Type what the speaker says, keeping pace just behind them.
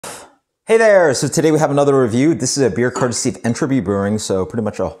Hey there! So today we have another review. This is a beer courtesy of Entropy Brewing, so pretty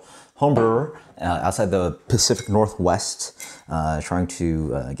much a home brewer outside the Pacific Northwest, trying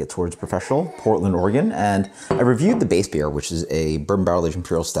to get towards professional, Portland, Oregon. And I reviewed the base beer, which is a bourbon barrel aged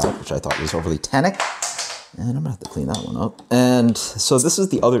imperial stout, which I thought was overly tannic. And I'm gonna have to clean that one up. And so this is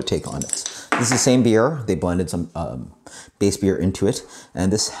the other take on it. This is the same beer. They blended some base beer into it,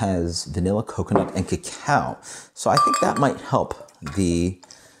 and this has vanilla, coconut, and cacao. So I think that might help the.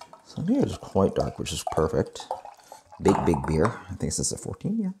 So beer is quite dark, which is perfect. Big beer. I think this is a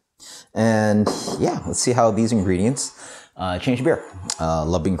 14, yeah. And yeah, let's see how these ingredients change the beer.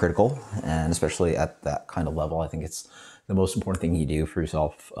 Love being critical, and especially at that kind of level, I think it's the most important thing you do for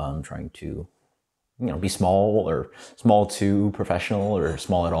yourself, trying to, be small or small to professional or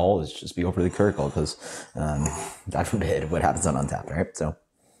small at all is just be overly critical because, God forbid, what happens on Untapped, right? So,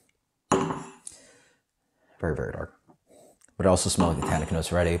 very dark. But I also smell the tannic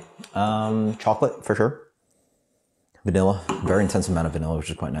notes already. Chocolate, for sure. Vanilla, very intense amount of vanilla, which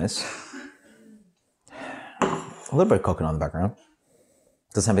is quite nice. A little bit of coconut in the background.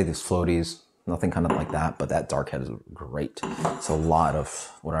 Doesn't have any of these floaties, nothing kind of like that, but that dark head is great. It's a lot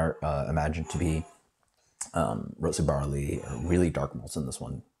of what I imagine to be roasted barley, really dark malts in this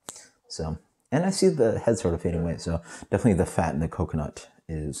one. So, and I see the head sort of fading away, so definitely the fat and the coconut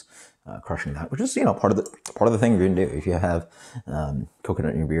is crushing that, which is part of the thing you're gonna do. If you have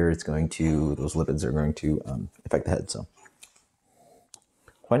coconut in your beer, it's going to, those lipids are going to affect the head. So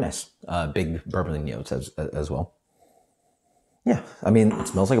quite nice. Big bourbon notes as well. Yeah, I mean, it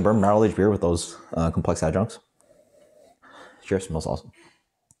smells like a bourbon barrel aged beer with those complex adjuncts. Cheers, smells awesome.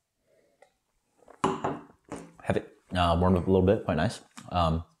 Have it warmed up a little bit, quite nice.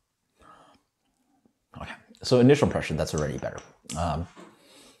 Okay, so initial impression, that's already better.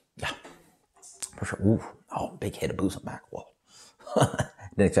 Yeah, for sure. Ooh, oh, big hit of booze on back. Whoa.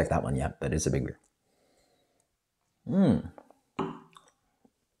 Didn't expect that one yet, but it's a big beer.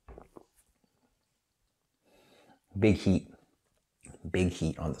 Big heat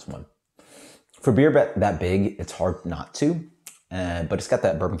on this one. For beer that big, it's hard not to, but it's got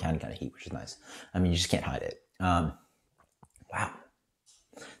that Bourbon County kind of heat, which is nice. I mean, you just can't hide it. Wow.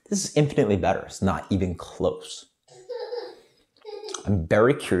 This is infinitely better. It's not even close. I'm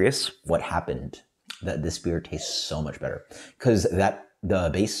very curious what happened that this beer tastes so much better. Because the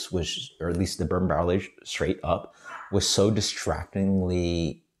base was, or at least the bourbon barrel aged straight up, was so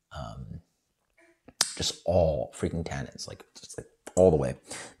distractingly just all freaking tannins, just like all the way.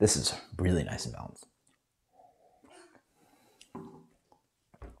 This is really nice and balanced.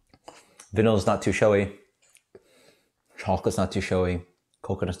 Vanilla's not too showy. Chocolate's not too showy.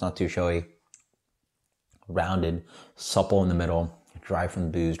 Coconut's not too showy. Rounded, supple in the middle, dry from the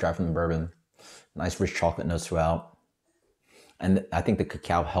booze, dry from the bourbon. Nice rich chocolate notes throughout. And I think the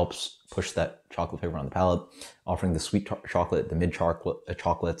cacao helps push that chocolate flavor on the palate, offering the sweet chocolate, the mid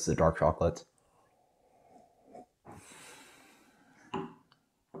chocolates, the dark chocolates.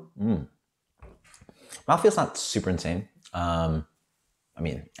 Mouthfeel's not super insane. I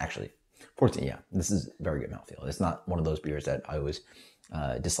mean, actually, 14, yeah, this is very good mouthfeel. It's not one of those beers that I always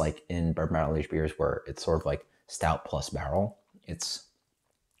dislike in bourbon barrel aged beers where it's sort of like stout plus barrel. It's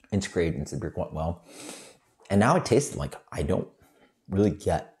integrated into the beer quite well. And now it tastes like I don't really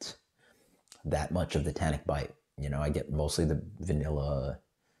get that much of the tannic bite. I get mostly the vanilla,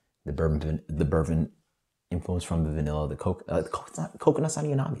 the bourbon influence from the vanilla, the coconut's not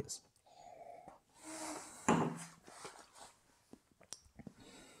even obvious.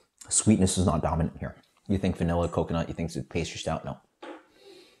 Sweetness is not dominant here. You think vanilla, coconut, you think it's a pastry stout? No.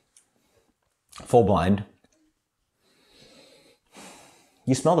 Full blind.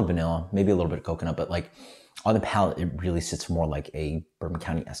 You smell the vanilla, maybe a little bit of coconut, but like on the palate, it really sits more like a Bourbon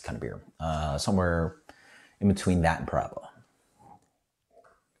County-esque kind of beer. Somewhere in between that and Parabola.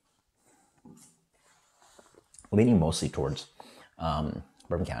 Leaning mostly towards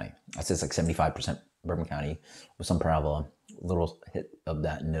Bourbon County. I'd say it's like 75% Bourbon County with some Parabola. A little hit of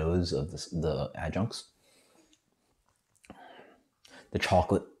that nose of the adjuncts. The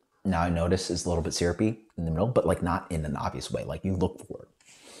chocolate, now I notice, is a little bit syrupy in the middle, but like not in an obvious way. Like you look for it.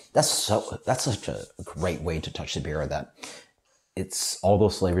 That's such a great way to touch the beer, that it's all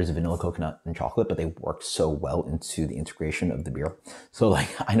those flavors of vanilla, coconut, and chocolate, but they work so well into the integration of the beer. So like,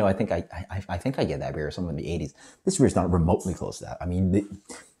 I think I get that beer somewhere in the 80s. This beer is not remotely close to that. I mean,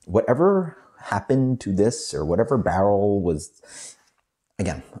 whatever happened to this, or whatever barrel was,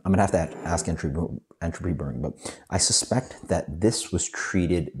 again, I'm gonna have to ask Entropy Brewing, but I suspect that this was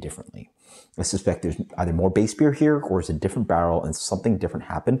treated differently. I suspect there's either more base beer here, or it's a different barrel and something different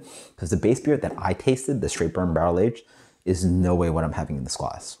happened, because the base beer that I tasted, the straight bourbon barrel aged, is no way what I'm having in this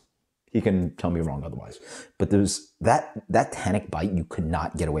glass. He can tell me wrong otherwise. But there's that tannic bite you could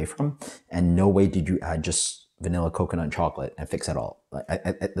not get away from, and no way did you add just vanilla, coconut, and chocolate and fix it all. Like,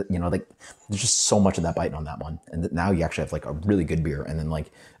 you know, like there's just so much of that bite on that one, and now you actually have like a really good beer, and then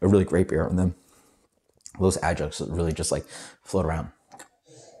like a really great beer, and then those adjuncts really just like float around.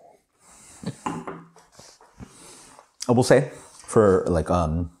 I will say for like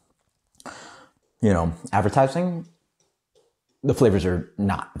you know, advertising, the flavors are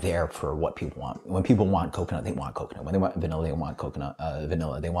not there for what people want. When people want coconut, they want coconut. When they want vanilla, they want coconut,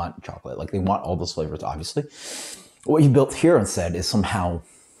 vanilla. They want chocolate. Like they want all those flavors, obviously. What you built here instead is somehow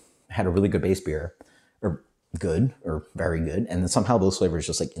had a really good base beer, or good, or very good. And then somehow those flavors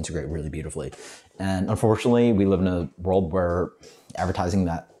just like integrate really beautifully. And unfortunately, we live in a world where advertising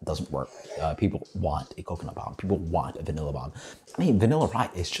that doesn't work. People want a coconut bomb. People want a vanilla bomb. I mean, vanilla rye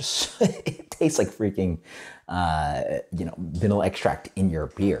is just, it tastes like freaking, you know, vanilla extract in your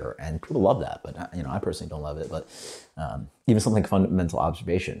beer. And people love that. But, you know, I personally don't love it. But even something like Fundamental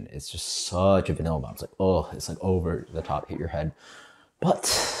Observation, it's just such a vanilla bomb. It's like, oh, it's like over the top, hit your head.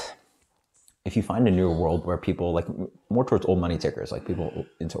 But if you find a new world where people like more towards old money takers, like people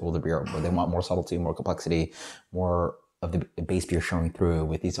into older beer, where they want more subtlety, more complexity, more of the base beer showing through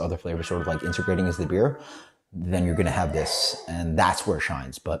with these other flavors sort of like integrating as the beer, then you're going to have this, and that's where it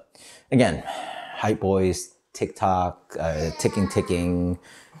shines. But again, hype boys, TikTok, ticking,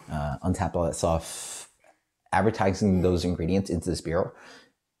 Untapped, all that stuff, advertising those ingredients into this beer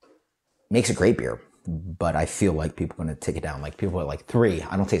makes a great beer. But I feel like people are going to take it down. Like people are like, 3,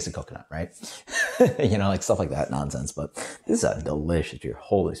 I don't taste the coconut, right? You know, like stuff like that nonsense. But this is a delicious beer.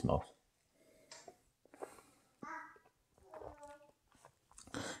 Holy smokes.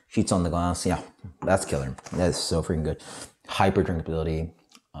 Sheets on the glass. Yeah, that's killer. That is so freaking good. Hyper drinkability.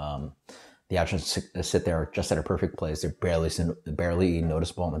 The actions sit there just at a perfect place. They're barely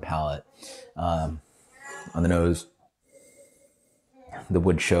noticeable on the palate. On the nose. The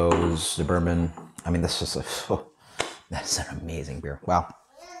wood shows, the bourbon. I mean, this is that's an amazing beer. Wow.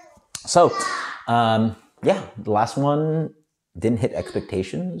 So, yeah, the last one didn't hit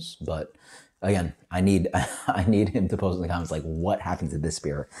expectations, but again, I need him to post in the comments like what happened to this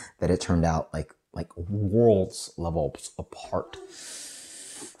beer that it turned out like worlds levels apart.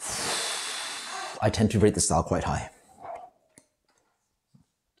 I tend to rate the style quite high.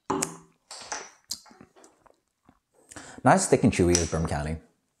 Not as thick and chewy as Bourbon County,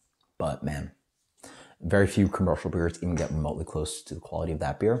 but man, very few commercial beers even get remotely close to the quality of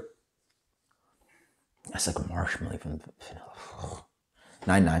that beer. That's like a marshmallow from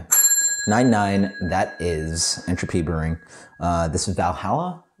vanilla. 9.9. That is Entropy Brewing. This is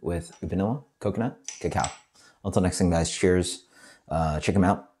Valhalla with vanilla, coconut, cacao. Until next time, guys, cheers. Check him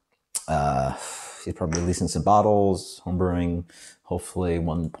out. He's probably releasing some bottles, home brewing. Hopefully,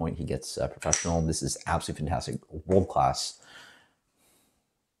 one point he gets professional. This is absolutely fantastic, world class.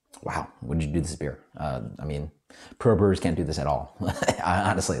 Wow, what did you do this beer? I mean, pro brewers can't do this at all.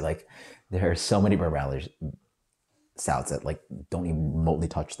 Honestly, like there are so many bourbon valley stouts that like don't even remotely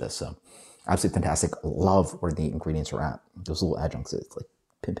touch this. So, absolutely fantastic. Love where the ingredients are at. Those little adjuncts, it's like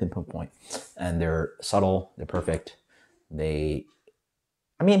pinpoint, and they're subtle. They're perfect. I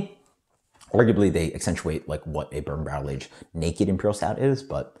mean, arguably they accentuate like what a bourbon barrel aged naked imperial stout is,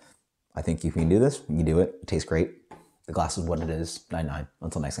 but I think if you can do this, you can do it. It tastes great. The glass is what it is. 9.9.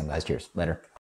 Until next time, guys. Cheers. Later.